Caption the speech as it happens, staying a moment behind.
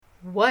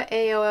What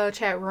AOL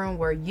chat room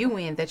were you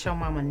in that your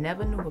mama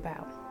never knew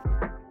about?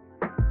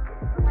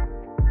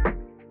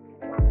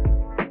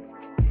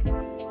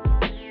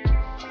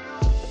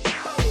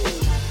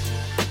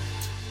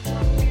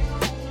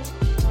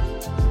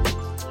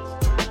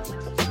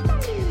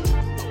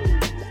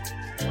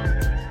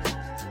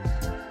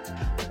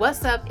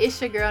 What's up?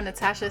 It's your girl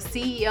Natasha,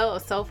 CEO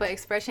of Soulful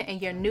Expression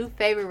and your new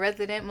favorite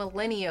resident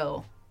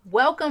millennial.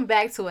 Welcome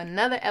back to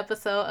another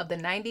episode of the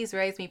 90s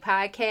Raised Me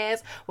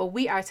podcast, where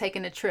we are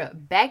taking a trip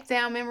back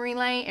down memory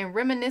lane and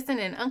reminiscing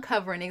and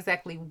uncovering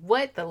exactly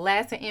what the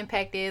lasting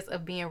impact is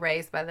of being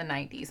raised by the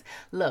 90s.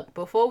 Look,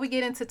 before we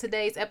get into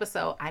today's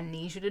episode, I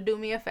need you to do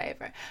me a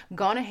favor.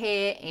 Go on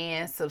ahead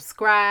and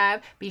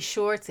subscribe. Be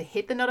sure to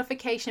hit the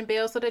notification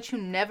bell so that you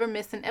never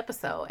miss an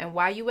episode. And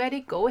while you at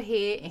it, go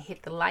ahead and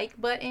hit the like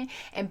button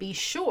and be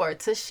sure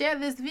to share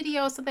this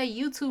video so that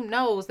YouTube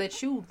knows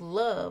that you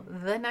love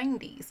the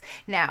 90s.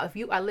 Now, if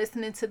you are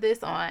listening to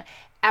this on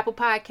Apple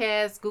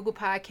Podcasts, Google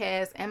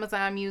Podcasts,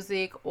 Amazon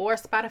Music, or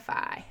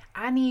Spotify,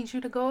 I need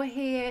you to go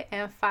ahead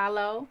and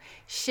follow,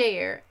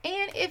 share,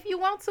 and if you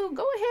want to,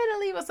 go ahead and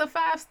leave us a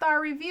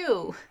 5-star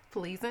review.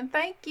 Please and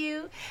thank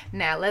you.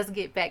 Now, let's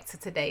get back to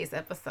today's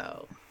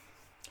episode.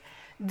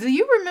 Do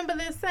you remember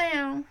this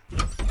sound?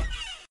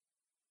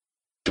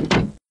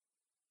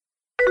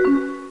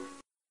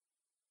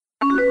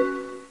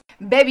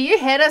 Baby,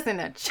 it had us in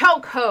a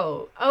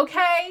chokehold,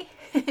 okay?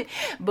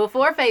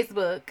 Before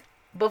Facebook,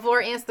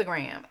 before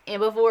Instagram, and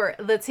before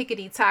the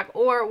Tickety Talk,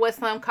 or what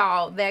some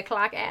call that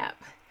clock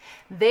app,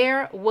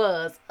 there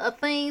was a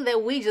thing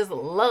that we just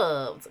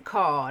loved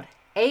called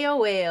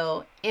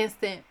AOL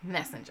Instant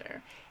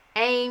Messenger.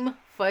 AIM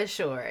for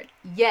short.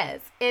 Yes.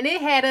 And it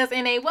had us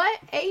in a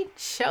what? A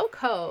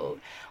chokehold.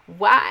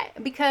 Why?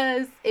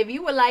 Because if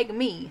you were like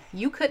me,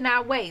 you could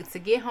not wait to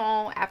get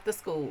home after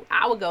school.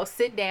 I would go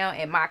sit down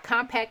at my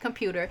compact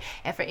computer.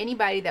 And for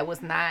anybody that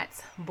was not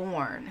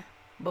born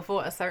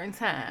before a certain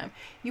time,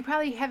 you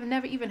probably have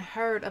never even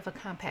heard of a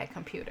compact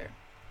computer.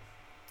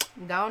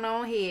 Go on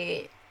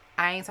ahead.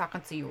 I ain't talking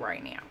to you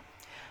right now.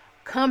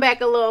 Come back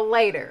a little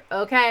later,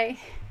 okay?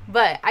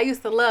 But I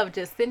used to love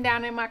just sitting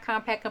down in my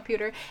compact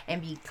computer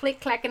and be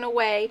click-clacking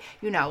away,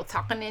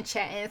 talking and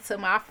chatting to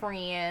my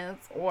friends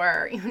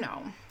or,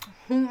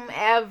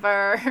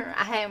 whomever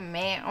I had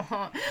met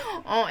on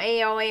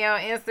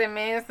AOL Instant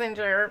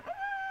Messenger.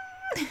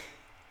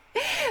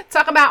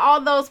 Talk about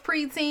all those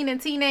preteen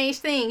and teenage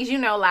things,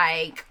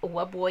 like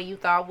what boy you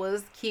thought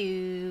was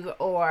cute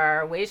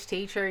or which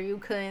teacher you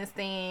couldn't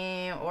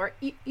stand, or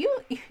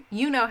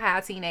you know how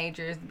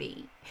teenagers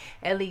be,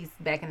 at least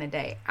back in the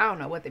day. I don't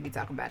know what they be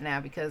talking about now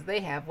because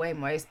they have way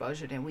more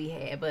exposure than we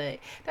had, but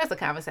that's a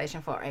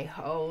conversation for a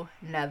whole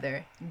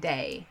nother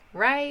day,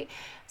 right?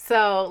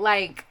 So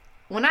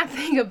when I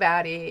think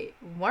about it,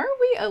 weren't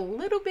we a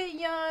little bit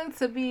young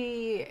to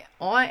be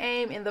on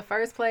AIM in the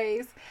first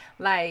place?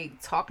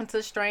 Talking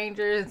to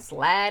strangers,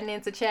 sliding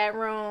into chat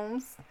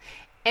rooms.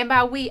 And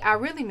by we, I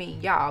really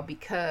mean y'all,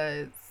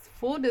 because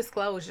full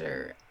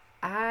disclosure,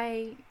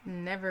 I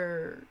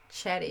never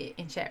chatted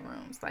in chat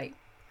rooms. I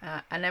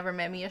never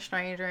met me a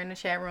stranger in the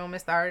chat room and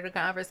started a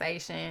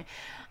conversation.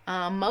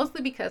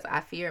 Mostly because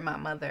I feared my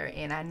mother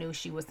and I knew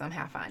she would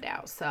somehow find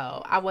out.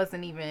 So I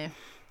wasn't even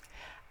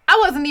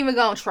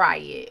gonna try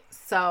it.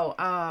 So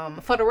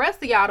for the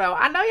rest of y'all though,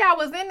 I know y'all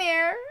was in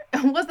there.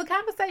 Was the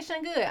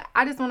conversation good?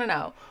 I just want to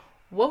know,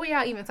 what were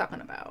y'all even talking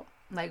about?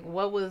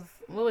 What was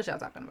y'all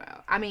talking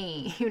about? I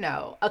mean,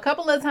 a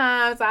couple of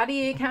times I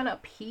did kind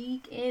of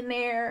peek in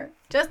there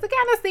just to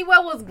kind of see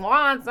what was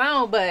going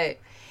on, but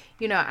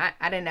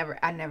I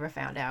never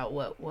found out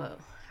what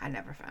I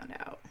never found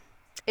out.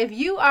 If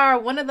you are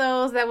one of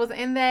those that was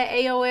in that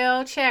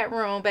AOL chat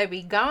room,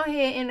 baby, go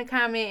ahead in the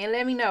comment and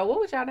let me know, what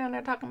was y'all down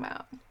there talking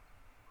about?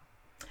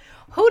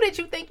 Who did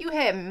you think you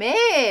had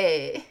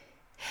met?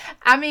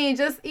 I mean,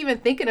 just even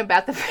thinking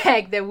about the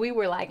fact that we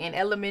were in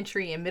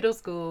elementary and middle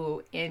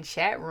school in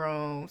chat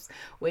rooms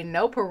with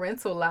no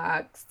parental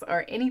locks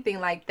or anything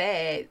like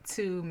that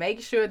to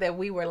make sure that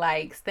we were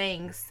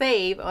staying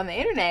safe on the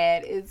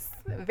internet is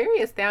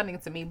very astounding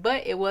to me.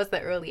 But it was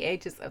the early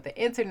ages of the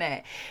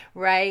internet,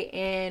 right?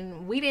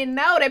 And we didn't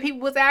know that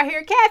people was out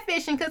here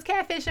catfishing, because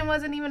catfishing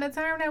wasn't even a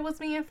term that was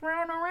being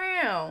thrown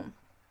around.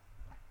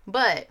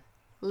 But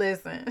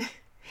listen,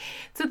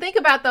 to think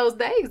about those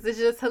days is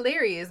just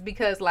hilarious,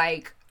 because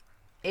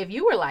if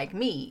you were like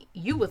me,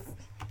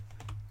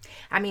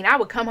 I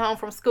would come home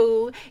from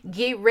school,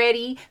 get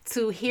ready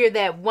to hear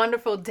that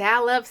wonderful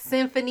dial-up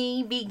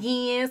symphony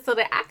begin so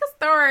that I could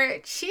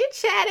start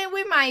chit-chatting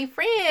with my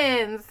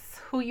friends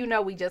who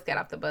we just got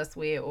off the bus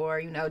with,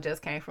 or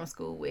just came from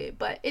school with.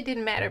 But it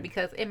didn't matter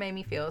because it made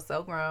me feel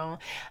so grown.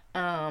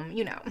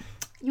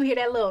 You hear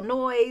that little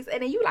noise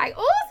and then you oh, somebody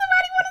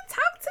want to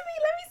talk to me,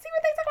 let me see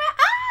what they talk about.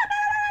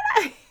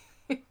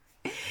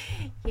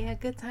 Yeah,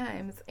 good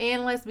times.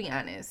 And let's be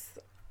honest,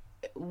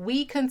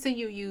 we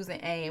continue using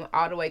AIM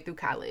all the way through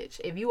college.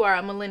 If you are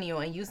a millennial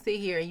and you sit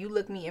here and you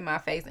look me in my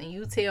face and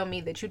you tell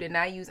me that you did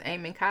not use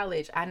AIM in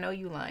college, I know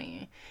you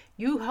lying.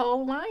 You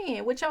whole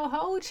lying with your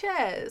whole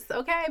chest,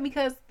 okay?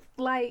 Because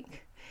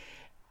Like,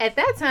 at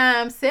that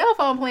time, cell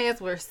phone plans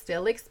were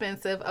still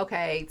expensive.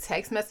 Okay,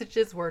 text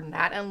messages were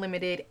not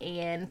unlimited,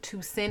 and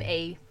to send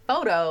a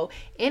photo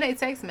in a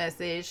text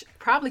message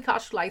probably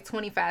cost you like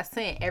 25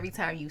 cents every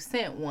time you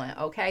sent one.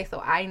 Okay, so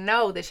I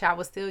know that y'all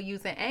was still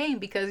using AIM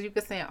because you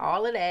could send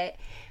all of that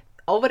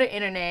over the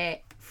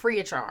internet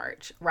free of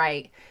charge,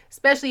 right?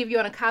 Especially if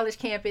you're on a college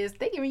campus,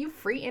 they giving you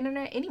free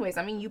internet anyways.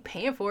 I mean, you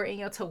paying for it in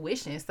your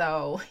tuition,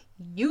 so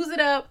use it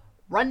up,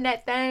 run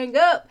that thing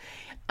up.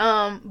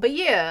 But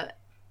yeah,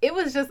 it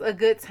was just a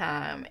good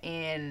time.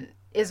 And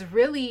it's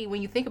really,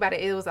 when you think about it,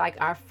 it was like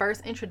our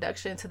first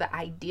introduction to the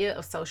idea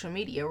of social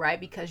media, right?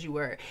 Because you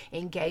were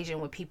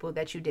engaging with people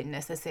that you didn't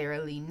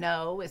necessarily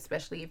know,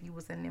 especially if you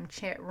was in them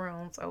chat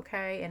rooms,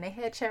 okay? And they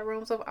had chat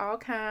rooms of all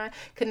kind,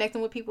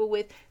 connecting with people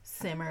with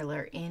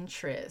similar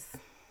interests.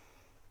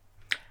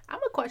 I'm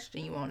gonna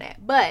question you on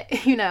that, but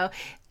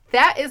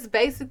that is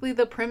basically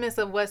the premise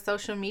of what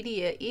social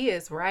media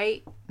is,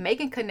 right?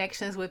 Making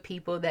connections with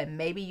people that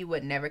maybe you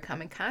would never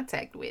come in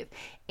contact with.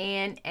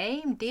 And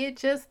AIM did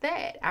just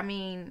that. I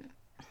mean,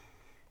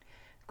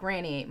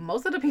 granted,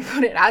 most of the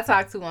people that I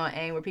talked to on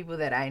AIM were people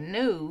that I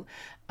knew.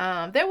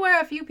 There were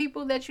a few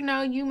people that,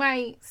 you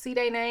might see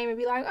their name and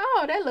be like,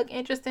 oh, that look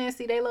interesting.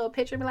 See their little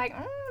picture and be like, they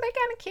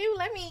kind of cute.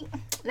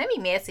 Let me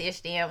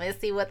message them and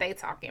see what they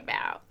talking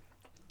about.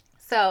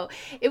 So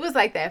it was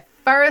like that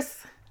first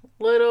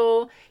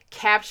little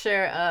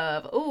capture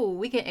of,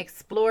 we can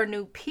explore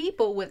new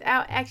people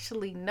without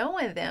actually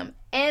knowing them.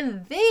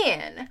 And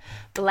then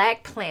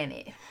Black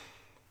Planet.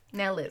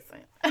 Now listen,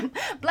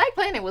 Black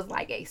Planet was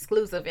like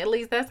exclusive. At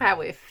least that's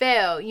how it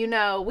felt.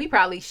 We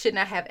probably should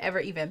not have ever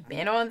even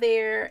been on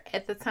there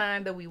at the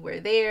time that we were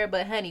there.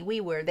 But honey,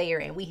 we were there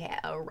and we had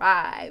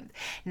arrived.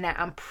 Now,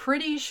 I'm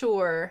pretty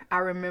sure I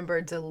remember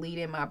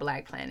deleting my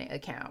Black Planet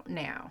account.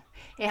 Now,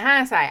 in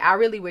hindsight, I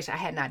really wish I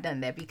had not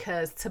done that,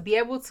 because to be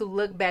able to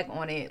look back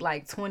on it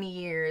like 20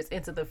 years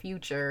into the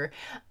future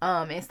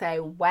and say,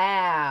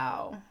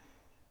 wow,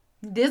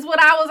 this what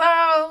I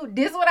was on,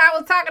 this what I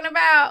was talking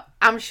about,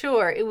 I'm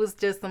sure it was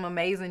just some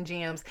amazing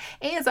gems.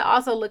 And to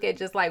also look at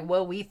just like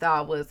what we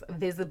thought was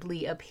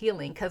visibly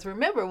appealing, because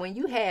remember, when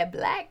you had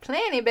Black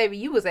Planet, baby,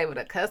 you was able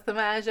to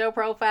customize your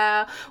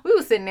profile. We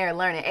was sitting there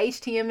learning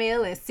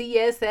HTML and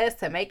CSS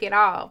to make it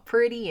all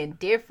pretty and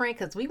different,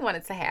 because we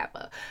wanted to have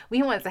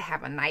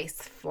a nice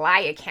Fly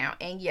account.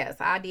 And yes,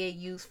 I did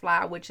use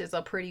Fly, which is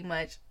a pretty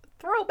much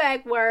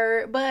throwback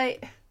word, but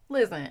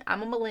listen,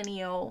 I'm a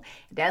millennial.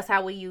 That's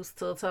how we used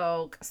to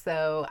talk.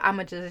 So I'm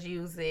going to just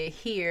use it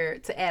here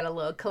to add a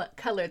little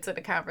color to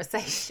the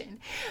conversation.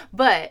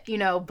 But,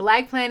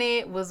 Black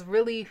Planet was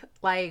really,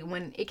 like,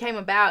 when it came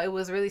about, it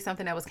was really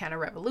something that was kind of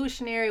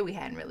revolutionary. We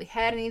hadn't really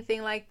had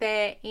anything like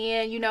that.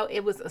 And,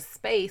 it was a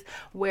space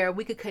where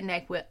we could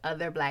connect with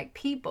other Black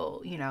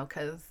people,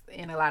 because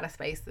in a lot of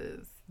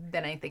spaces,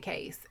 that ain't the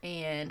case.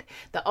 And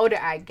the older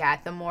I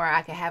got, the more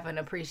I could have an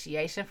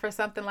appreciation for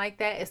something like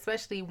that,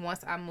 especially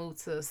once I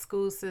moved to a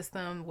school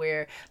system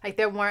where like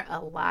there weren't a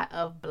lot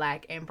of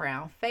Black and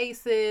brown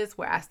faces,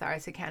 where I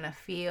started to kind of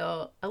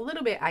feel a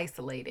little bit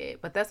isolated.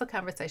 But that's a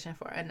conversation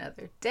for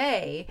another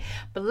day.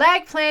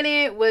 Black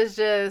Planet was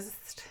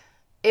just,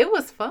 it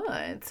was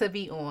fun to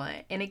be on.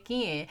 And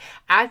again,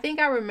 I think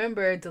I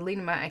remember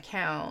deleting my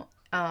account.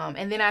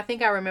 And then I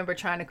think I remember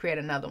trying to create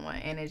another one,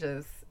 and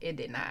it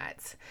did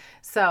not.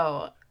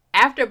 So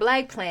after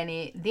Black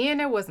Planet, then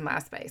there was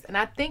MySpace. And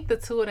I think the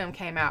two of them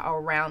came out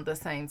around the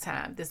same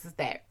time. This is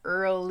that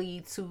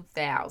early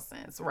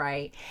 2000s,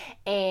 right?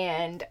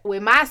 And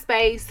with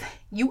MySpace,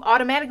 you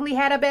automatically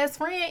had a best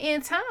friend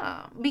in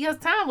Tom, because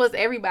Tom was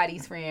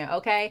everybody's friend,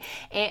 okay?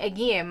 And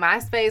again,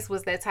 MySpace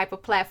was that type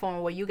of platform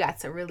where you got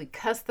to really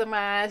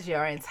customize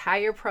your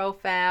entire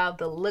profile,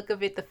 the look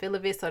of it, the feel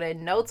of it, so that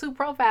no two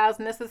profiles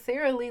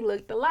necessarily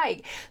looked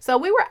alike. So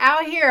we were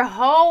out here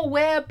whole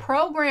web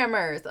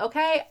programmers,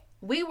 okay?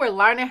 We were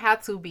learning how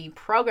to be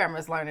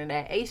programmers, learning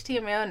that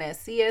HTML and that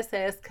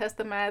CSS,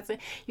 customizing.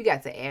 You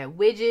got to add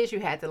widgets. You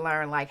had to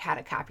learn like how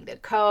to copy the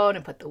code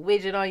and put the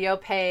widget on your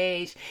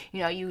page.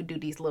 You would do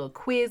these little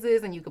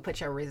quizzes and you could put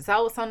your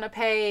results on the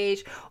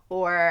page,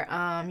 or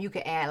you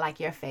could add like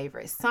your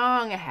favorite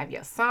song and have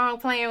your song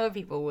playing when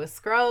people would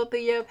scroll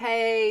through your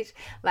page.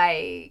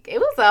 Like, it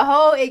was a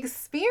whole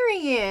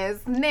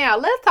experience. Now,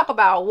 let's talk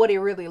about what it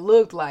really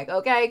looked like,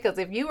 okay? Because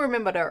if you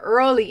remember the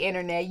early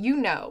internet,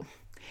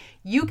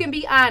 you can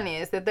be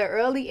honest that the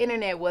early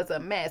internet was a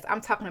mess.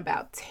 I'm talking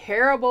about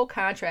terrible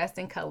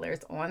contrasting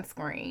colors on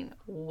screen.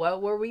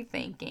 What were we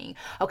thinking?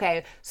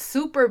 Okay,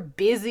 super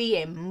busy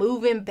and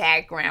moving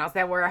backgrounds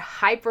that were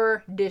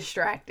hyper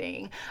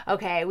distracting.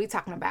 Okay, we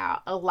talking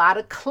about a lot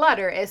of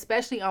clutter,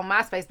 especially on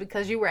MySpace,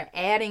 because you were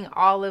adding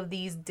all of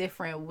these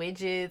different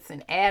widgets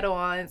and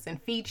add-ons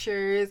and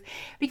features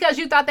because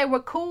you thought they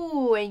were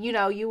cool, and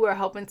you were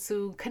hoping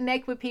to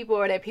connect with people,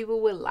 or that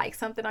people would like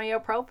something on your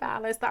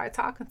profile and start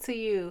talking to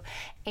you.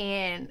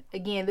 And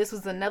again, this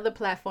was another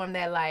platform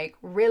that like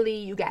really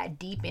you got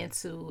deep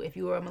into if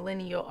you were a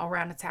millennial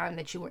around the time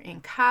that you were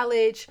in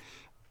college.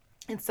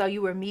 And so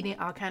you were meeting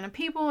all kind of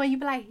people, and you'd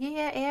be like,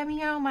 yeah, add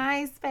me on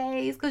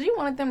MySpace, because you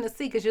wanted them to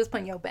see, because you was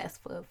putting your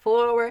best foot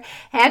forward,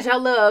 had your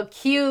little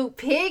cute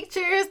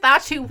pictures,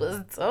 thought you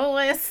was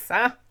doing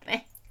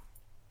something.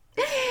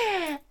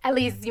 At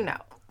least,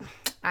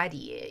 I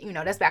did.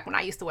 That's back when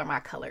I used to wear my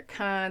colored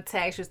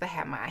contacts, used to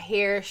have my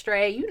hair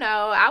straight.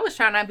 I was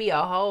trying to be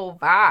a whole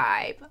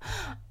vibe.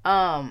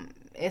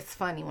 It's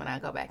funny when I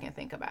go back and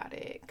think about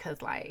it,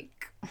 because,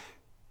 like,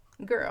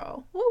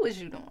 girl, what was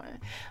you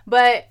doing?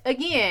 But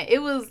again, it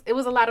was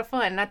a lot of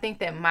fun. And I think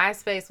that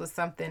MySpace was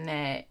something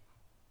that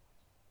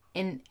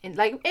in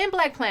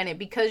Black Planet,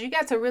 because you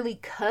got to really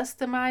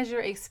customize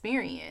your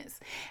experience.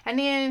 And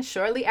then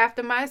shortly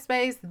after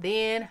MySpace,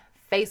 then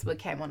Facebook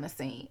came on the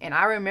scene. And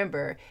I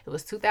remember it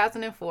was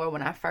 2004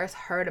 when I first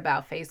heard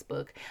about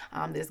Facebook.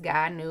 This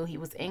guy I knew, he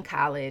was in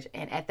college.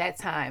 And at that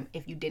time,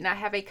 if you did not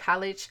have a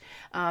college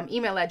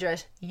email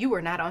address, you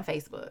were not on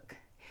Facebook.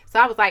 So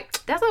I was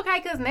like, that's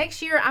okay, because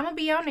next year I'm going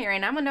to be on there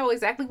and I'm going to know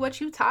exactly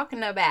what you're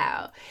talking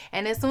about.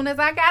 And as soon as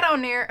I got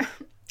on there,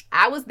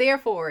 I was there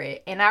for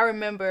it. And I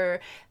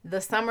remember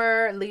the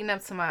summer leading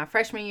up to my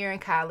freshman year in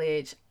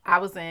college, I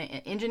was in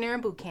an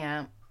engineering boot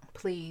camp.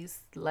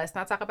 Please, let's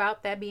not talk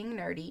about that being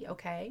nerdy,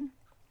 okay?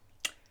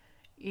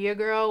 Your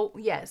girl,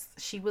 yes,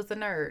 she was a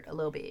nerd a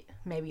little bit,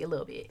 maybe a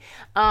little bit.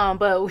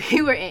 But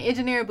we were in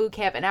engineering boot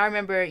camp, and I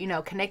remember,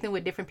 connecting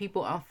with different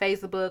people on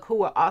Facebook who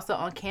were also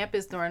on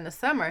campus during the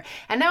summer.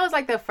 And that was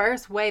like the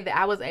first way that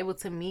I was able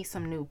to meet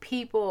some new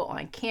people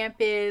on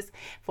campus,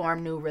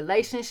 form new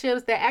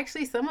relationships that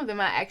actually, some of them,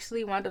 I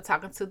actually wound up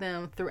talking to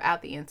them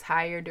throughout the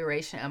entire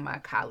duration of my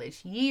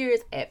college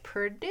years at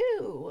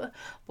Purdue.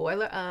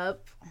 Boiler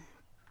up.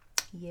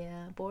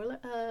 Yeah, boiler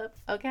up.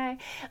 Okay.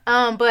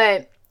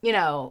 But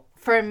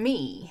for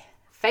me,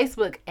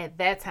 Facebook at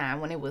that time,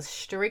 when it was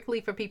strictly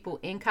for people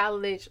in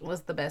college,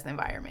 was the best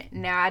environment.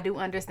 Now, I do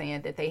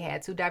understand that they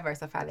had to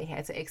diversify. They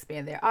had to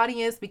expand their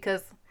audience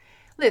because,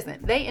 listen,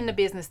 they in the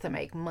business to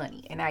make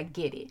money, and I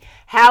get it.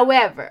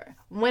 However,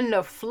 when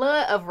the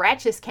flood of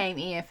ratchets came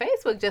in,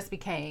 Facebook just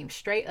became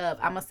straight up,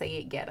 I'm going to say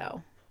it,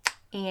 ghetto.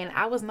 And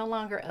I was no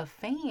longer a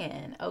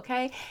fan,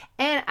 okay?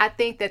 And I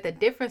think that the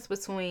difference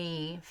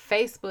between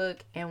Facebook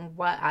and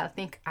what I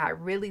think I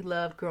really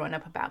loved growing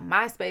up about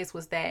MySpace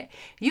was that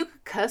you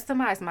could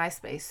customize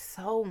MySpace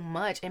so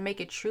much and make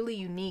it truly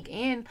unique.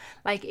 And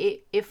like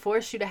it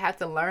forced you to have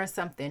to learn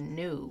something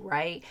new,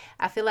 right?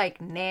 I feel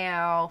like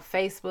now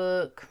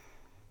Facebook,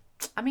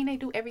 they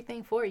do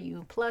everything for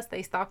you. Plus,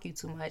 they stalk you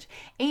too much.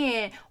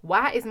 And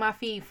why is my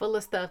feed full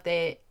of stuff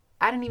that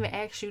I didn't even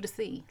ask you to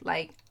see?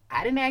 Like,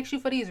 I didn't ask you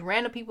for these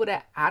random people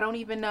that I don't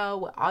even know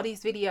with all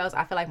these videos.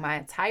 I feel like my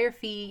entire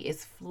feed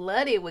is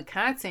flooded with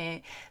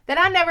content that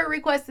I never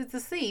requested to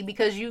see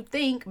because you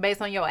think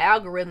based on your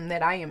algorithm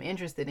that I am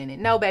interested in it.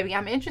 No, baby,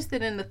 I'm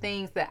interested in the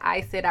things that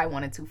I said I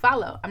wanted to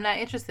follow. I'm not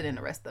interested in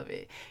the rest of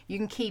it. You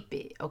can keep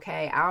it,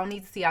 okay? I don't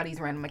need to see all these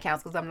random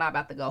accounts because I'm not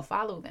about to go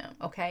follow them,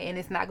 okay? And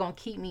it's not going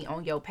to keep me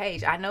on your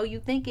page. I know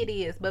you think it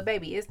is, but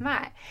baby, it's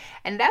not.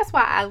 And that's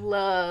why I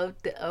love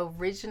the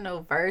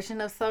original version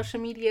of social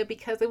media,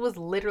 because it was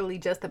literally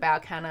just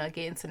about kind of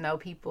getting to know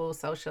people,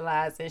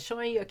 socializing,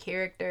 showing your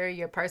character,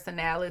 your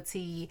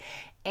personality,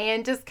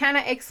 and just kind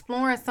of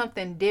exploring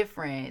something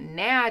different.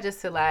 Now I just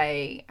feel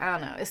like, I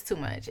don't know, it's too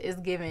much. It's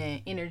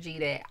giving energy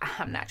that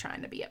I'm not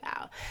trying to be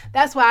about.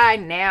 That's why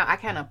now I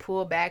kind of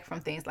pull back from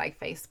things like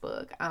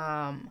Facebook.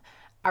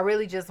 I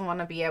really just want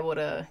to be able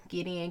to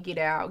get in, get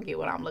out, get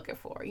what I'm looking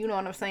for. You know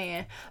what I'm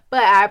saying?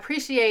 But I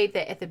appreciate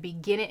that at the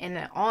beginning and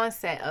the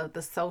onset of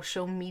the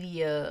social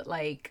media,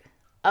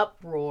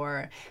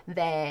 uproar,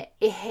 that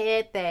it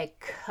had that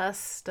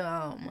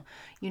custom,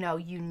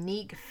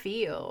 unique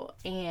feel.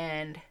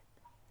 And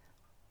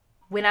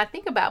when I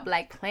think about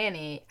Black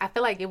Planet, I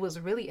feel like it was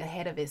really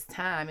ahead of its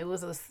time. It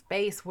was a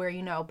space where,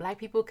 Black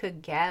people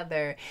could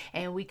gather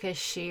and we could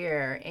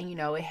share. And,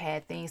 it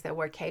had things that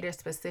were catered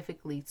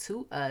specifically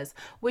to us,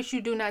 which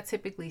you do not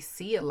typically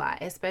see a lot,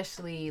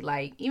 especially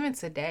even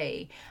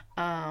today.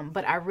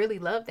 But I really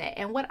love that.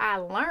 And what I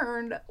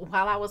learned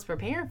while I was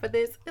preparing for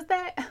this is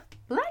that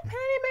Black Planet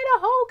made a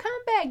whole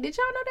comeback. Did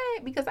y'all know that?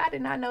 Because I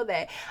did not know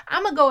that.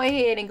 I'm going to go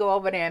ahead and go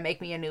over there and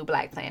make me a new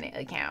Black Planet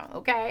account,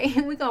 okay?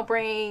 We're going to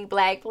bring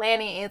Black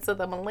Planet into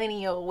the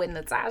millennial with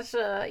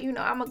Natasha. I'm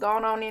going to go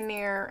on in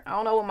there. I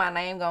don't know what my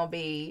name going to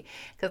be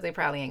because they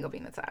probably ain't going to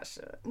be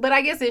Natasha. But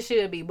I guess it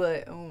should be,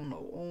 but oh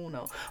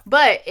no.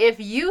 But if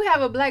you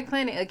have a Black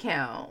Planet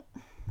account,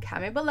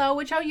 comment below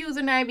with your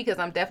username, because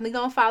I'm definitely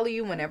going to follow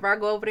you whenever I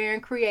go over there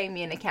and create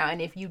me an account.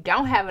 And if you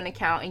don't have an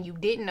account and you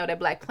didn't know that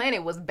Black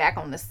Planet was back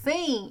on the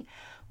scene,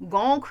 go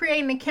on,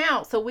 create an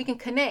account so we can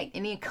connect,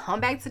 and then come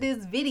back to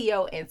this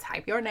video and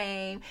type your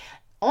name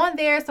on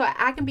there so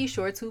I can be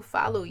sure to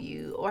follow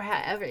you, or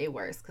however it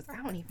works, because I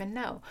don't even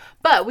know.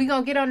 But we're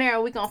going to get on there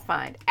and we're going to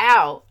find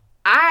out.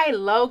 I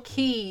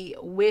low-key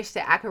wish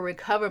that I could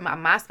recover my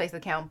MySpace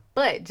account,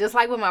 but just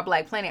like with my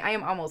Black Planet, I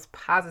am almost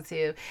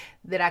positive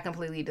that I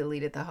completely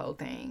deleted the whole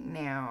thing.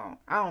 Now,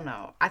 I don't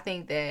know. I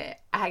think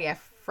that I got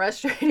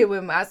frustrated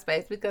with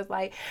MySpace because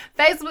like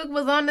Facebook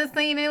was on the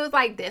scene and it was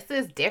like, this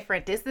is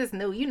different, this is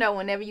new. You know,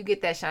 whenever you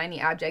get that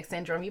shiny object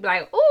syndrome, you be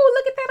like, oh,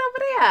 look at that over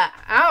there,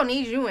 I don't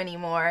need you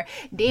anymore.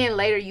 Then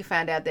later you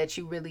find out that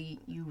you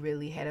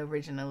really had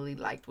originally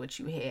liked what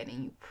you had,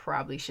 and you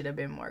probably should have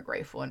been more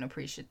grateful and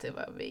appreciative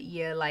of it.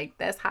 Yeah, like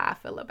that's how I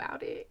feel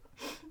about it.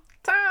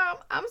 Tom,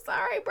 I'm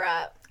sorry,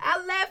 bruh,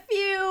 I left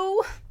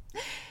you.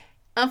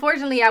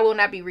 Unfortunately, I will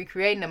not be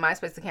recreating a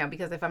MySpace account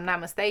because if I'm not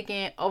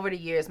mistaken, over the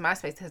years,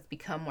 MySpace has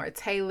become more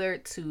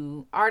tailored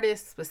to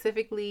artists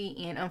specifically.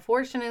 And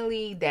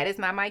unfortunately, that is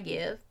not my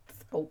gift.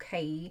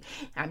 Okay.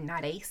 I'm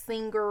not a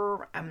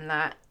singer. I'm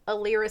not a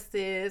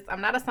lyricist.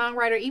 I'm not a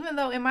songwriter. Even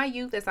though in my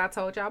youth, as I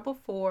told y'all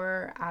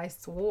before, I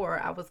swore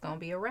I was going to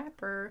be a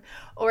rapper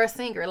or a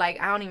singer. Like,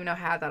 I don't even know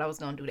how I thought I was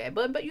going to do that.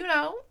 But you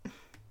know,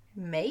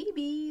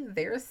 maybe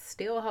there's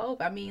still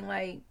hope. I mean,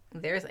 like,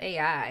 there's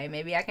AI.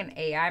 Maybe I can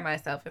AI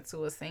myself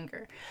into a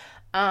singer.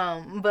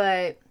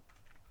 But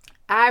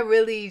I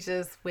really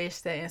just wish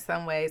that in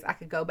some ways I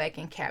could go back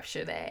and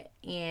capture that.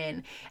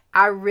 And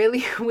I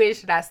really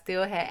wish that I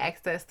still had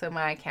access to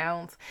my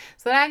accounts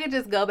so that I could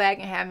just go back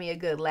and have me a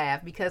good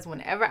laugh. Because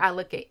whenever I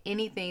look at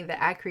anything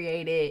that I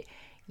created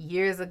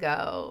years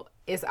ago,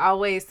 it's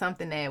always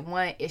something that,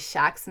 one, it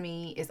shocks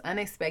me, it's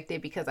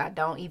unexpected because I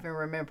don't even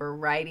remember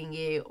writing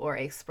it or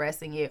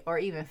expressing it or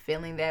even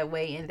feeling that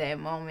way in that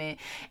moment,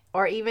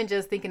 or even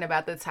just thinking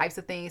about the types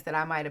of things that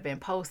I might have been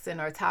posting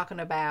or talking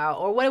about,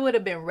 or what would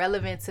have been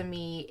relevant to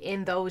me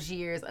in those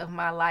years of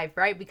my life,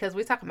 right? Because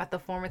we're talking about the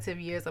formative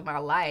years of my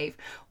life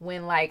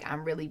when like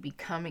I'm really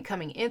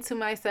coming into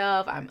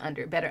myself, I'm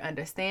better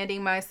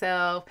understanding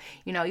myself,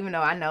 you know, even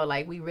though I know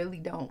like we really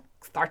don't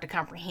start to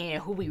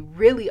comprehend who we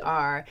really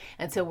are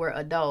until we're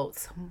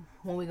adults,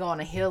 when we go on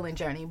a healing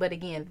journey. But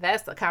again,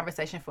 that's a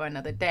conversation for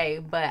another day.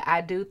 But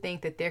I do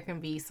think that there can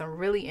be some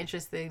really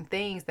interesting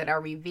things that are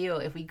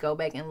revealed if we go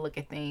back and look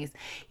at things,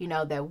 you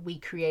know, that we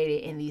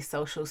created in these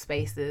social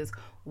spaces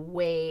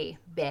way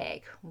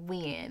back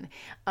when.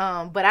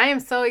 But I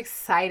am so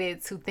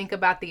excited to think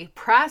about the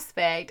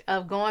prospect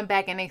of going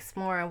back and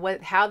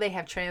exploring how they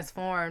have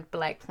transformed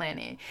Black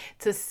Planet,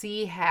 to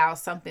see how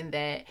something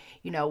that,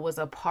 you know, was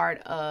a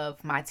part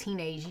of my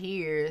teenage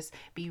years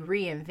be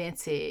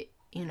reinvented,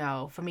 you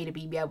know, for me to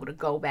be able to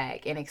go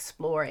back and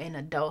explore in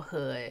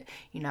adulthood.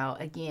 You know,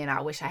 again, I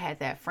wish I had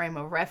that frame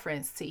of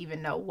reference to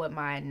even know what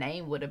my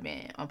name would have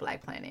been on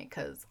Black Planet,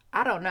 because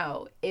I don't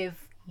know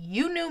if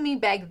you knew me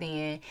back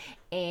then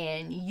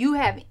and you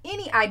have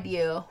any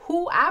idea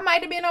who I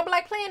might have been on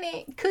Black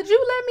Planet, could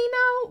you let me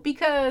know?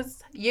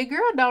 Because your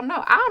girl don't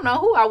know. I don't know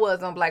who I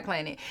was on Black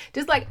Planet.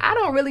 Just like I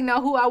don't really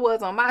know who I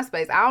was on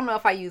MySpace. I don't know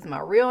if I used my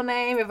real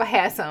name, if I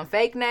had some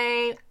fake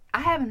name.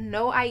 I have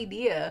no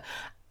idea.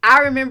 I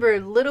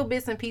remember little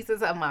bits and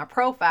pieces of my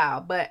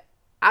profile, but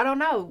I don't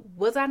know.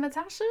 Was I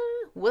Natasha?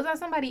 Was I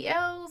somebody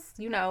else?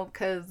 You know,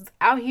 because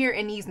out here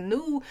in these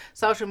new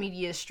social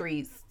media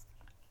streets,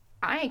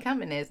 I ain't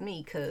coming as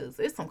me, because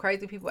there's some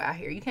crazy people out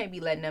here. You can't be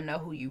letting them know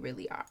who you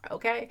really are,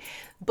 okay?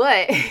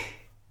 But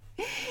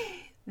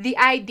the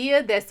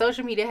idea that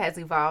social media has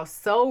evolved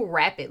so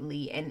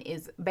rapidly and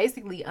is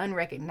basically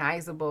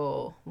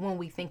unrecognizable when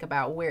we think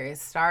about where it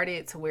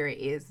started to where it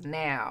is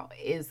now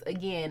is,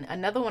 again,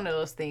 another one of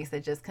those things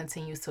that just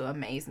continues to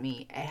amaze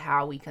me at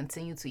how we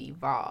continue to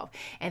evolve.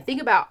 And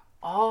think about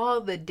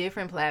all the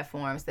different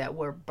platforms that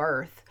were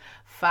birthed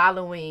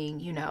following,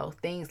 you know,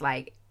 things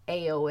like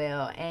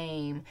AOL,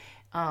 AIM,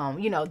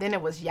 you know, then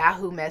it was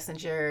Yahoo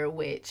Messenger,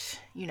 which,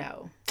 you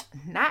know,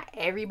 not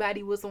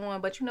everybody was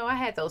on, but you know, I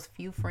had those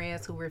few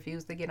friends who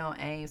refused to get on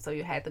AIM, so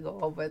you had to go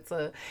over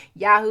to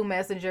Yahoo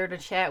Messenger to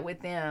chat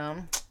with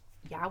them.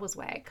 Y'all was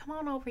whack. Come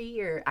on over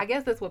here. I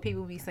guess that's what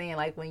people be saying,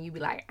 like when you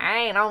be like, I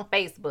ain't on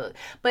Facebook.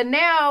 But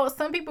now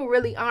some people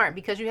really aren't,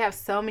 because you have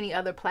so many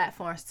other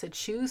platforms to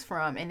choose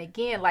from. And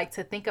again, like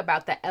to think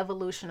about the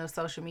evolution of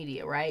social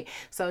media, right?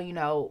 So, you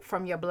know,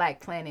 from your Black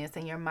Planets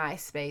and your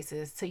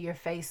MySpaces to your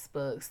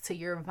Facebooks, to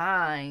your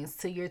Vines,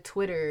 to your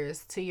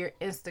Twitters, to your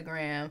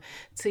Instagram,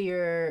 to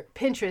your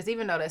Pinterest,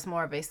 even though that's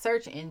more of a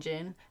search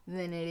engine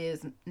than it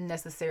is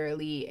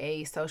necessarily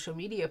a social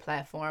media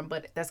platform.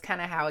 But that's kind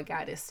of how it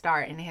got its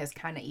start, and it has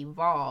kind of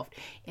evolved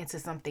into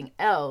something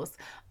else.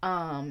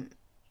 Then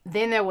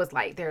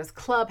there's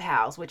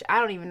Clubhouse, which I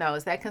don't even know,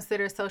 is that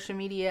considered social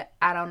media?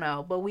 I don't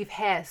know, but we've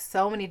had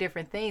so many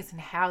different things and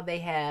how they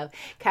have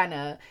kind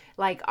of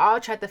like all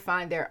tried to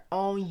find their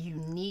own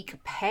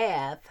unique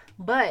path.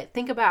 But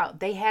think about,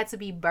 they had to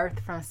be birthed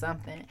from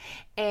something.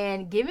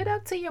 And give it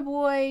up to your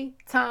boy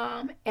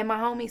Tom and my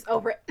homies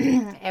over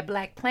at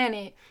Black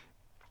Planet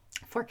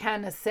for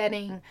kind of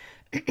setting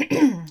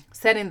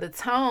the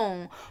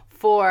tone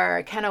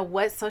for kind of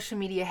what social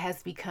media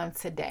has become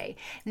today.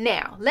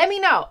 Now, let me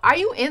know, are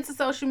you into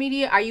social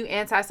media? Are you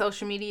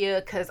anti-social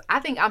media? Because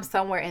I think I'm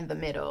somewhere in the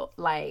middle.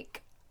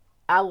 Like,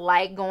 I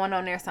like going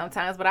on there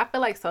sometimes, but I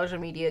feel like social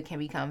media can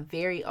become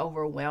very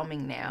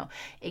overwhelming now.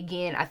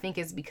 Again, I think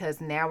it's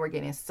because now we're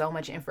getting so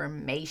much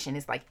information.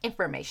 It's like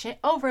information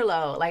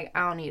overload. Like,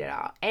 I don't need it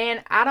all.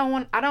 And I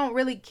don't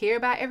really care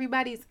about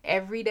everybody's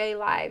everyday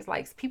lives.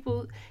 Like,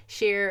 people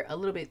share a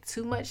little bit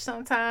too much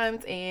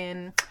sometimes,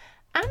 and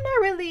I'm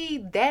not really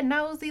that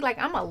nosy. Like,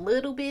 I'm a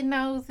little bit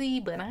nosy,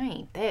 but I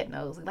ain't that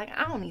nosy. Like,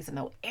 I don't need to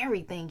know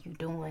everything you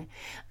doing.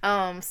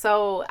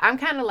 So I'm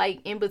kind of like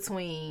in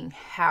between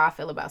how I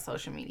feel about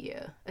social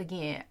media.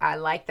 Again, I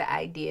like the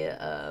idea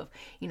of,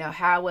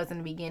 how I was in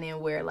the beginning,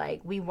 where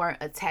like we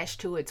weren't attached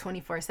to it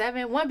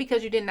 24/7. One,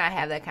 because you did not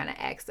have that kind of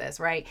access,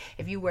 right?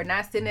 If you were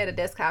not sitting at a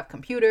desktop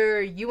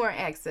computer, you weren't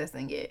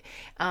accessing it.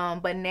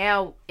 But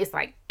now it's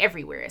like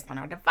everywhere. It's on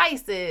our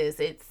devices.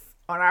 It's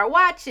on our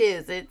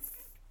watches. It's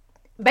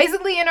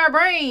basically in our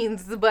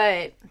brains.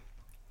 But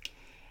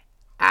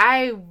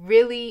I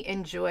really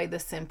enjoy the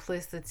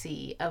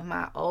simplicity of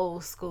my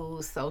old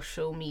school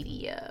social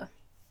media.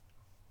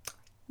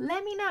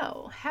 Let me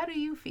know. How do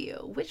you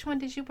feel? Which one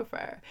did you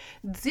prefer?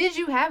 Did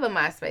you have a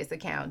MySpace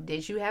account?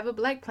 Did you have a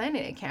Black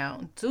Planet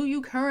account? Do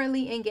you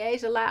currently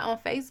engage a lot on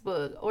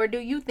Facebook? Or do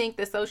you think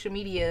that social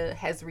media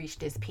has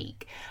reached its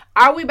peak?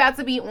 Are we about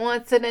to be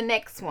on to the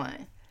next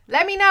one?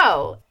 Let me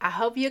know. I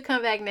hope you'll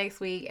come back next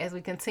week as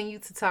we continue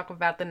to talk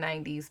about the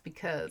 90s,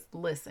 because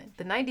listen,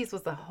 the 90s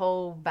was a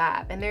whole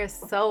vibe and there's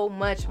so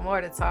much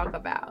more to talk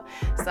about.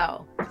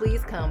 So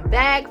please come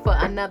back for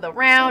another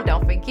round.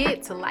 Don't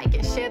forget to like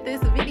and share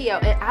this video,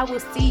 and I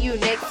will see you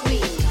next week.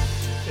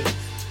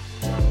 Peace.